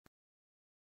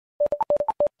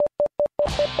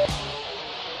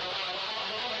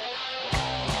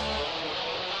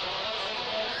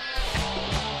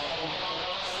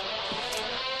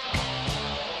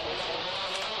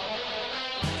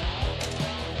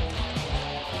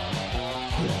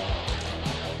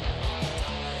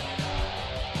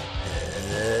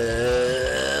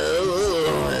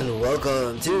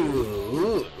Welcome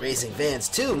to Racing Fans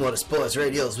 2 Motorsports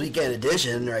Radio's Weekend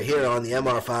Edition right here on the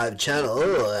MR5 channel,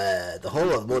 the home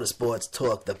of Motorsports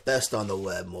Talk, the best on the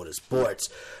web,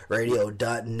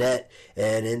 motorsportsradio.net.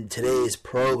 And in today's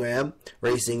program,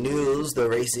 racing news, the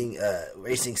racing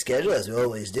schedule, as we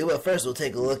always do. But first, we'll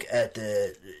take a look at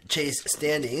the Chase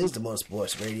standings, the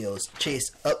Motorsports Radio's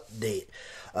Chase update.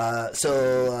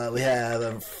 So we have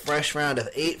a fresh round of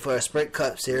 8 for a Sprint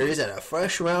Cup Series and a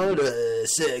fresh round of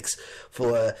 6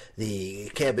 for the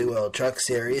Camping World Truck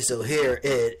Series. So here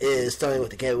it is, starting with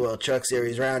the Camping World Truck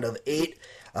Series round of 8.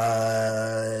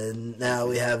 Now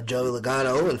we have Joey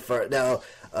Logano, and now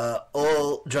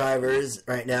all drivers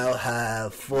right now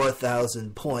have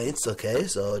 4,000 points. Okay,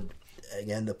 so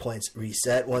again, the points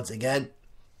reset once again.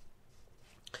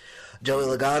 Joey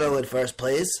Logano in first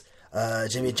place.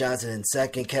 Jimmy Johnson in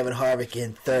second, Kevin Harvick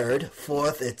in third.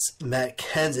 Fourth, it's Matt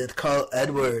Kenseth, Carl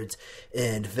Edwards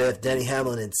in fifth, Denny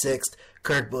Hamlin in sixth,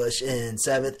 Kurt Busch in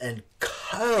seventh, and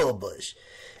Kyle Busch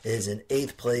is in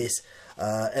eighth place.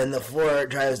 And the 4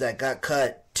 drivers that got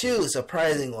cut, 2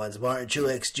 surprising ones, Martin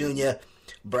Truex Jr.,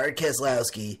 Brad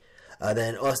Keselowski,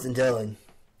 then Austin Dillon,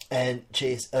 and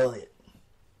Chase Elliott.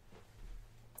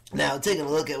 Now, taking a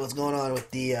look at what's going on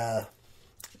with the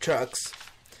trucks.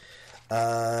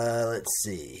 Let's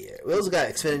see here. We also got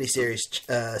Xfinity Series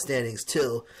standings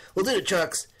too. We'll do the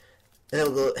trucks, and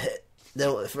then we'll go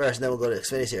then we'll go to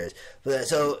Xfinity Series. But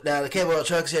so now the Camping World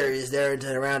Truck Series, they're into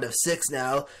the round of 6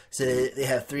 now. So they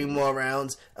have 3 more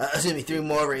rounds. 3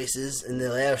 more races in the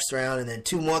last round, and then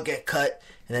 2 more get cut,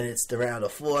 and then it's the round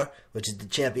of 4, which is the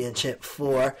Championship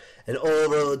 4, and all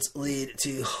roads lead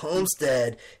to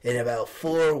Homestead in about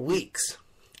 4 weeks.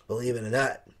 Believe it or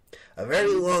not. A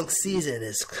very long season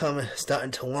is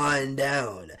starting to wind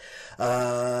down.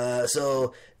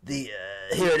 So here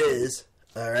it is.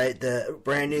 All right, the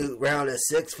brand new round of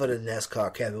 6 for the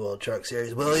NASCAR Camping World Truck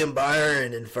Series. William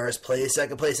Byron in first place.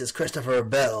 Second place is Christopher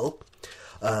Bell.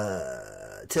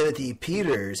 Timothy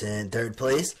Peters in third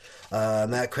place.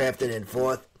 Matt Crampton in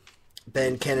fourth.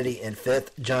 Ben Kennedy in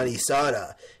fifth. Johnny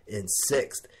Sauter in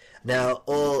sixth. Now,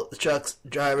 all the trucks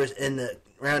drivers in the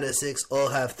round of 6 all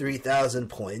have 3,000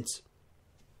 points.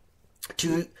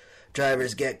 2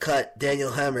 drivers get cut,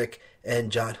 Daniel Hemrick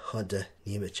and John Hunter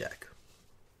Nemechek.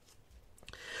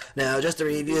 Now, just to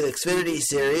review the Xfinity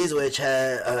Series, which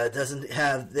doesn't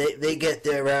have, they get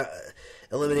their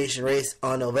elimination race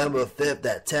on November 5th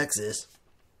at Texas,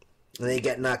 and they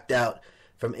get knocked out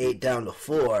from 8 down to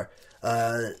 4.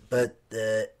 But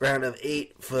the round of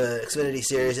 8 for Xfinity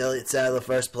Series, Elliott Sadler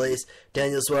first place,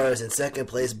 Daniel Suarez in second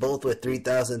place, both with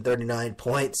 3,039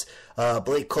 points.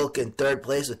 Blake Koch in third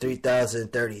place with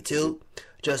 3,032.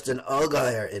 Justin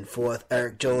Allgaier in fourth,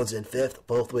 Eric Jones in fifth,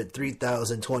 both with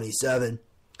 3,027.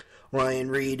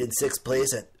 Ryan Reed in sixth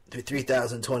place at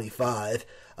 3,025.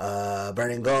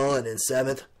 Brennan Gaughan in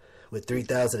seventh with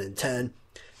 3,010.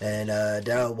 And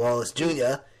Darrell Wallace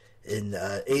Jr. in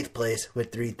 8th place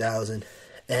with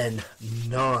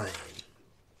 3,009.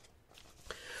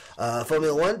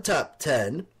 Formula 1 top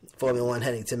 10. Formula 1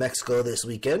 heading to Mexico this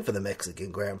weekend for the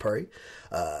Mexican Grand Prix.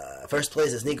 First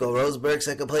place is Nico Rosberg.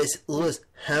 Second place, Lewis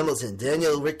Hamilton.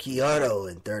 Daniel Ricciardo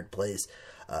in third place.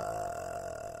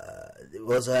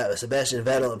 We also have Sebastian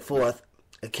Vettel in fourth.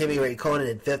 Kimi Räikkönen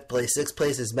in 5th place. 6th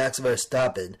place is Max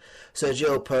Verstappen.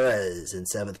 Sergio Perez in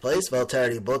 7th place.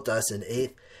 Valtteri Bottas in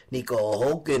 8th. Nico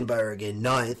Hulkenberg in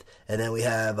 9th. And then we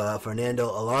have Fernando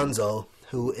Alonso,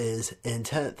 who is in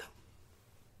 10th.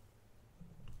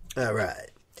 All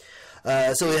right.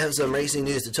 So we have some racing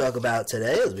news to talk about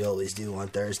today, as we always do on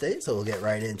Thursday. So we'll get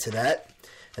right into that.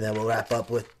 And then we'll wrap up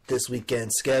with this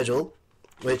weekend's schedule,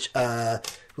 which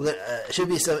should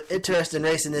be some interesting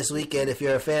racing this weekend if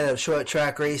you're a fan of short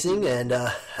track racing. And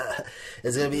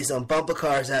there's going to be some bumper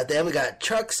cars out there. We got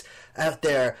trucks out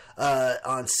there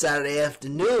on Saturday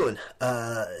afternoon.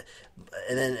 And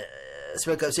then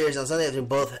Sprint Cup Series on Sunday afternoon,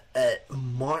 both at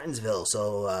Martinsville.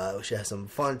 So we should have some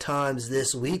fun times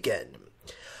this weekend.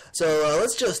 So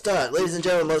let's just start. Ladies and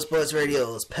gentlemen, Motorsports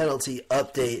Radio's penalty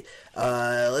update.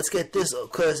 Let's get this,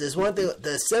 because there's one thing,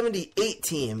 the 78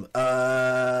 team.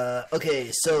 Okay,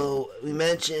 so we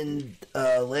mentioned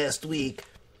last week,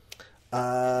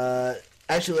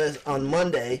 actually on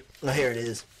Monday, here it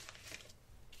is.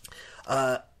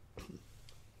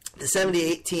 the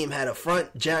 78 team had a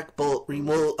front jack bolt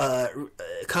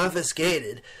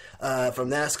confiscated from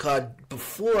NASCAR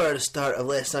before the start of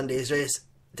last Sunday's race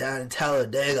down in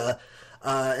Talladega,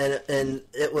 and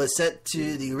it was sent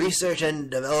to the Research and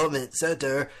Development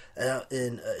Center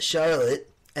in Charlotte,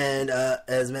 and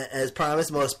as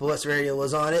promised, Motorsports Radio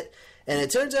was on it, and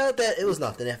it turns out that it was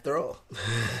nothing after all.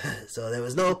 So there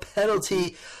was no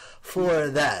penalty for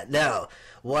that. Now,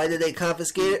 why did they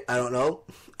confiscate it? I don't know.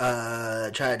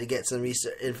 Tried to get some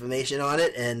research information on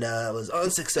it and was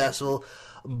unsuccessful.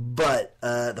 But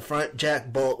the front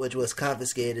jack bolt, which was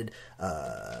confiscated,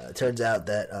 turns out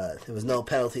that there was no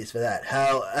penalties for that.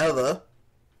 However,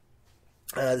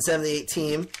 the 78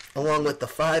 team, along with the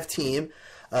 5 team,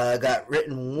 got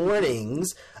written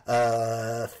warnings.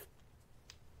 The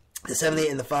 78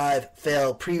 and the 5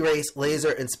 failed pre-race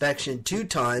laser inspection 2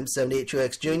 times. 78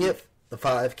 Truex Jr., the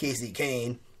 5 Casey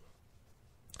Kane.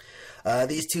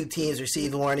 These 2 teams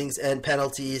received warnings and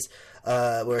penalties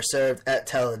were served at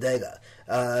Talladega.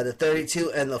 The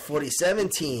 32 and the 47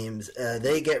 teams,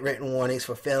 they get written warnings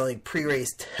for failing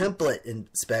pre-race template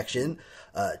inspection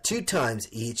 2 times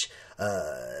each.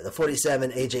 The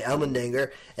 47, A.J.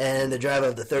 Allmendinger, and the driver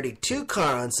of the 32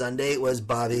 car on Sunday was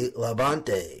Bobby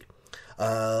Labonte.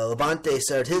 Labonte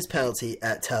served his penalty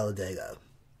at Talladega.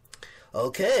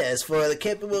 Okay, as for the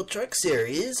Camping Wheel Truck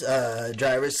Series,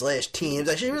 drivers/teams,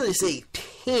 I should really say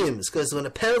teams, because when a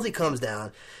penalty comes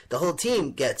down, the whole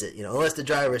team gets it, unless the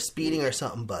driver is speeding or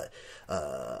something, but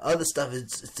other stuff,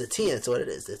 it's a team, that's what it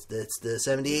is. It's the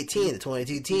 78 team, the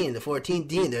 22 team, the 14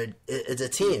 team, it's a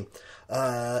team.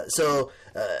 But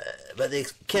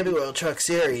the Camping World Truck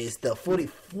Series, the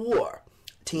 44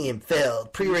 team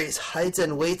failed pre-race heights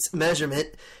and weights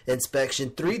measurement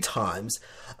inspection 3 times.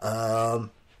 The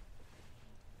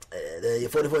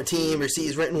 44 team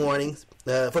receives written warnings.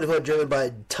 44 driven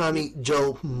by Tommy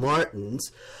Joe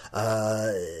Martins,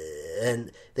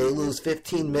 and they lose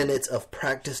 15 minutes of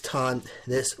practice time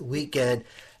this weekend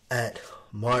at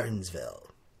Martinsville.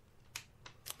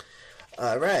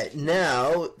 All right,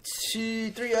 now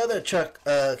 3 other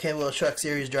Campbell Truck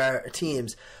Series driver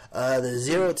teams.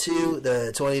 The 02,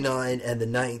 the 29, and the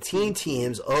 19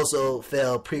 teams also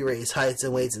failed pre-race heights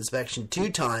and weights inspection 2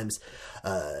 times.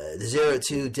 The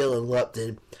 02, Dylan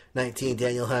Lupton, 19,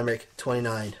 Daniel Heinrich,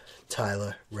 29,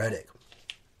 Tyler Reddick.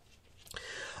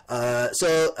 I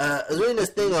was reading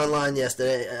this thing online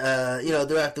yesterday.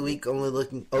 Throughout the week,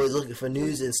 always looking for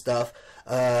news and stuff.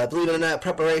 Believe it or not,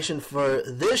 preparation for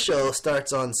this show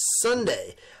starts on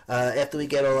Sunday. After we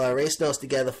get all our race notes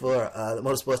together for the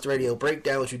Motorsports Radio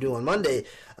Breakdown, which we do on Monday,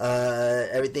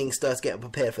 everything starts getting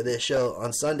prepared for this show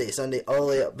on Sunday. Sunday all the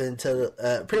way up until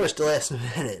pretty much the last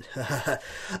minute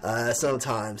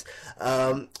sometimes.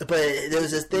 But there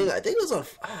was this thing, I think it was on,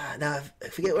 now I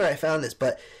forget where I found this,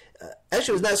 but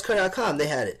actually it was NASCAR.com, they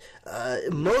had it.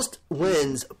 Most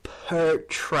wins per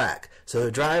track. So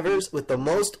the drivers with the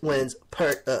most wins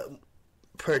per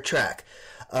track.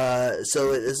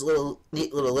 So it's a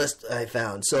neat little list I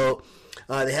found. So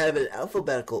they have it in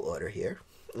alphabetical order here.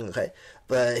 Okay,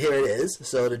 but here it is.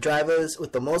 So the drivers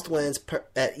with the most wins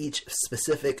at each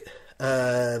specific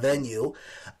venue: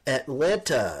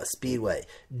 Atlanta Speedway,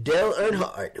 Dale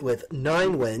Earnhardt with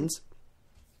 9 wins,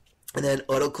 and then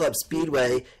Auto Club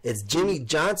Speedway, it's Jimmy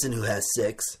Johnson who has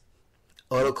 6.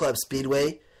 Auto Club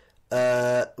Speedway,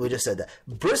 we just said that.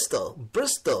 Bristol,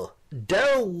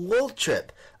 Darrell Waltrip,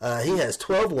 he has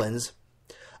 12 wins.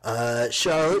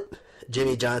 Charlotte,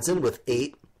 Jimmy Johnson with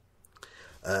 8.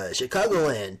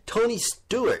 Chicagoland, Tony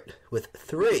Stewart with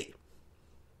 3.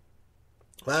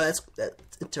 Wow, that's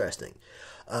interesting.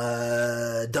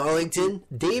 Darlington,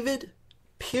 David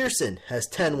Pearson has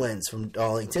 10 wins from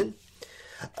Darlington.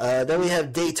 Then we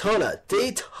have Daytona.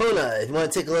 If you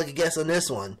want to take a look at guess on this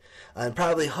one, and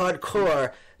probably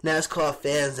hardcore NASCAR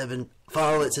fans have been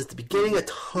following it since the beginning of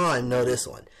time know this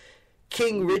one.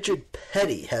 King Richard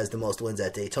Petty has the most wins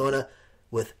at Daytona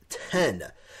with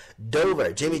 10.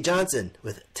 Dover, Jimmy Johnson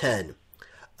with 10.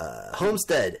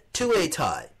 Homestead, 2-way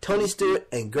tie. Tony Stewart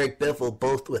and Greg Biffle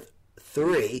both with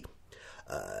 3.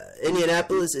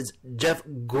 Indianapolis is Jeff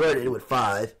Gordon with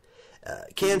 5.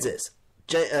 Kansas,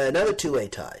 another 2-way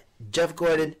tie. Jeff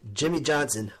Gordon, Jimmy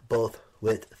Johnson, both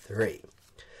with 3.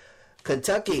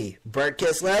 Kentucky, Bart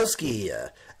Keselowski,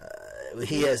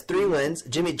 he has 3 wins.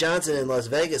 Jimmy Johnson in Las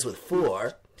Vegas with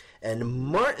 4. And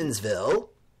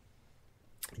Martinsville,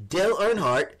 Dale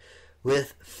Earnhardt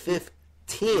with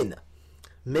 15.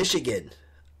 Michigan,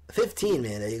 15,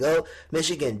 man, there you go.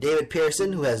 Michigan, David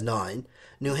Pearson, who has 9.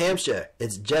 New Hampshire,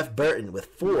 it's Jeff Burton with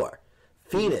 4.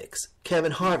 Phoenix,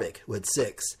 Kevin Harvick with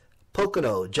 6.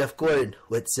 Pocono, Jeff Gordon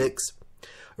with 6.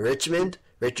 Richmond,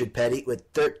 Richard Petty with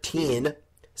 13.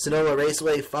 Sonoma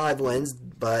Raceway, 5 wins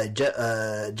by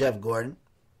Jeff Gordon.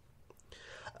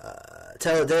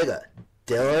 Talladega,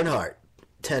 Dale Earnhardt,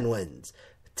 10 wins.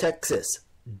 Texas,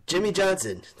 Jimmy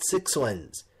Johnson, 6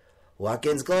 wins.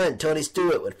 Watkins Glen, Tony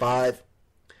Stewart with 5.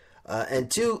 And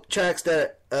 2 tracks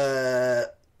that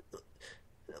are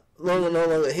no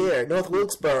longer here. North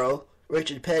Wilkesboro,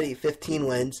 Richard Petty, 15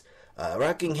 wins.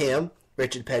 Rockingham,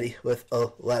 Richard Petty with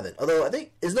 11. Although I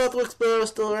think, is North Wilkesboro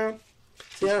still around?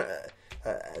 See,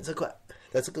 that's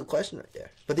a good question right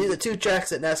there. But these are 2 tracks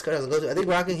that NASCAR doesn't go to. I think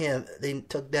Rockingham they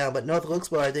took down, but North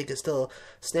Wilkesboro I think is still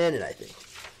standing, I think.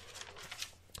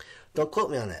 Don't quote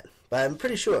me on that, but I'm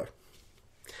pretty sure.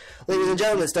 Ladies and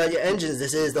gentlemen, start your engines.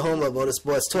 This is the home of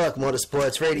Motorsports Talk,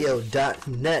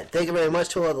 motorsportsradio.net. Thank you very much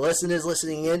to all the listeners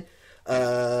listening in.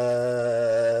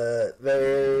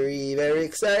 Very, very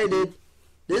excited.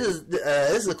 This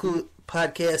is a cool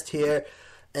podcast here,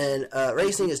 and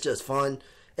racing is just fun.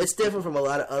 It's different from a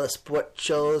lot of other sport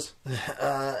shows,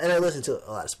 and I listen to a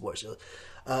lot of sports shows.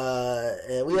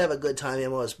 And we have a good time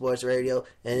here on Motorsports Radio.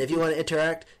 And if you want to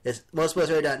interact, it's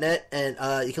motorsportsradio.net, and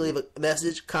you can leave a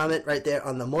message, comment right there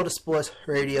on the Motorsports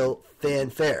Radio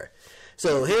fanfare.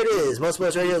 So here it is,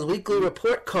 Motorsports Radio's weekly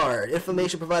report card.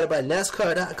 Information provided by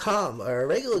NASCAR.com, our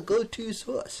regular go-to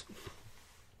source.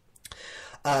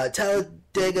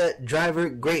 Talladega driver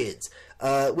grades.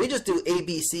 We just do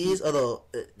ABCs, although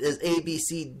there's A, B,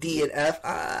 C, D, and F.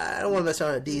 I don't want to mess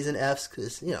around with D's and F's,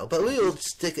 because, but we will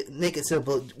make it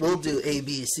simple. We'll do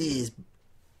ABCs.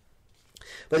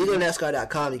 But if you go to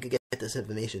NASCAR.com, you can get this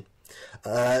information.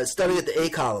 Starting at the A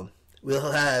column,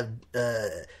 we'll have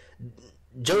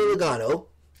Joey Logano,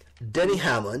 Denny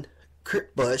Hamlin,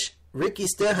 Kurt Busch, Ricky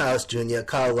Stenhouse Jr.,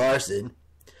 Kyle Larson,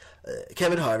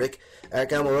 Kevin Harvick, Eric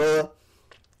Almirola,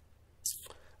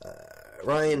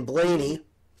 Ryan Blaney,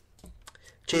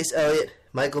 Chase Elliott,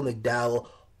 Michael McDowell,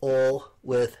 all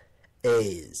with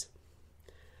A's.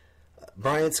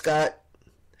 Brian Scott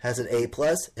has an A+,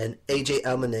 and AJ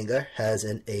Allmendinger has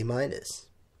an A-.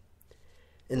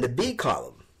 In the B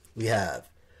column, we have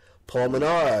Paul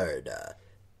Menard,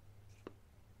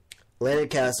 Landon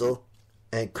Castle,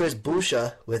 and Chris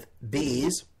Buescher with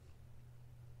B's.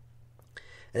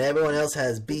 And everyone else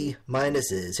has B-.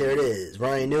 Here it is.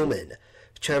 Ryan Newman,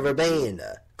 Trevor Bayne,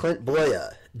 Clint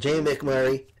Boyer, Jamie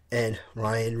McMurray, and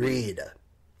Ryan Reed.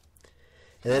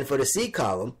 And then for the C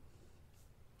column,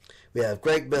 we have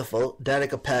Greg Biffle,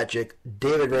 Danica Patrick,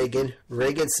 David Reagan,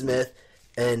 Reagan Smith,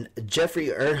 and Jeffrey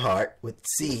Earnhardt with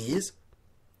C's.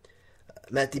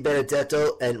 Matty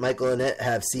Benedetto and Michael Annett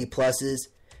have C+,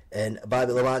 and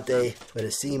Bobby Labonte with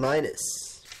a C-.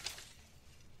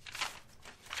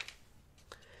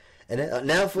 And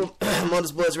now for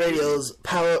Motorsports Radio's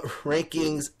Power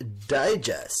Rankings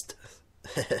Digest.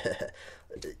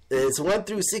 It's 1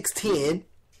 through 16.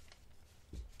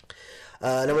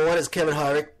 Number 1 is Kevin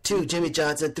Harvick. 2, Jimmy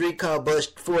Johnson. 3, Kyle Busch.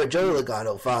 4, Joey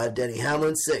Logano. 5, Denny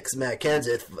Hamlin. 6, Matt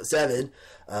Kenseth. 7,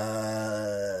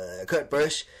 Kurt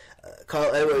Busch.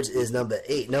 Carl Edwards is number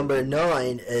 8. Number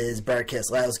 9 is Brad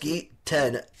Keselowski.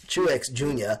 10, Truex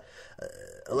Jr.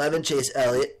 11, Chase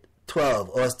Elliott. 12,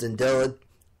 Austin Dillon.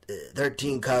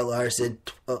 13, Kyle Larson.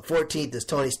 14th is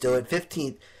Tony Stewart.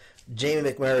 15th, Jamie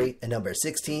McMurray. And number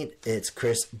 16, it's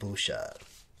Chris Buescher.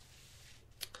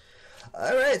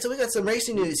 Alright, so we got some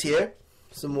racing news here.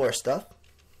 Some more stuff.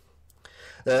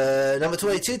 Number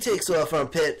 22 takes off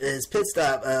from his pit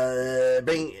stop.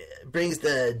 Brings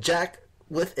the jack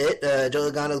with it. Joe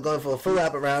Logano is going for a full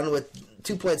lap around with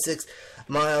 2.6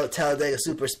 mile Talladega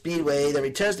Super Speedway. Then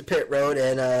returns to pit road,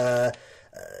 and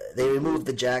they remove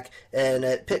the jack. And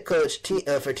pit coach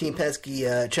for Team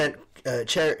Penske, Trent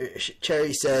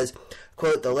Cherry says,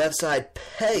 quote, "The left side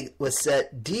peg was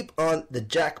set deep on the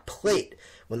jack plate.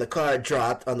 When the car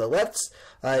dropped on the left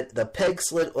side, the peg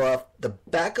slid off the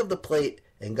back of the plate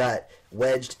and got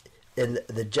wedged in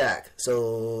the jack."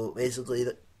 So basically,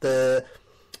 the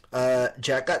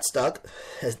jack got stuck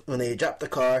when they dropped the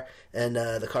car, and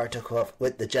the car took off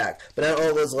with the jack. But out of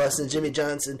all those lessons, Jimmy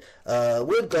Johnson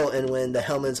would go and win the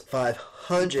Hellman's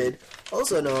 500,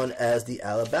 also known as the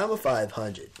Alabama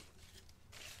 500.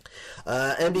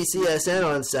 NBCSN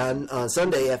on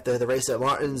Sunday, after the race at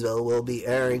Martinsville, will be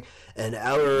airing an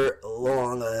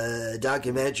hour-long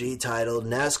documentary titled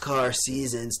NASCAR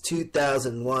Seasons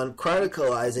 2001,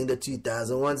 chronicling the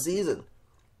 2001 season.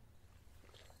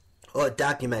 Or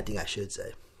documenting, I should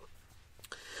say.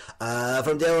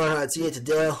 From Dale Earnhardt Sr. to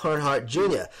Dale Earnhardt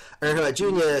Jr. Earnhardt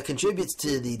Jr. contributes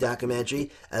to the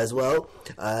documentary as well.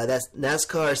 That's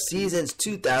NASCAR Seasons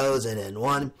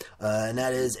 2001, and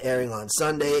that is airing on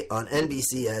Sunday on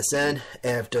NBCSN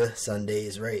after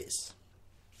Sunday's race.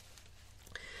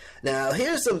 Now,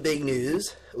 here's some big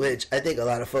news, which I think a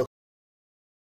lot of folks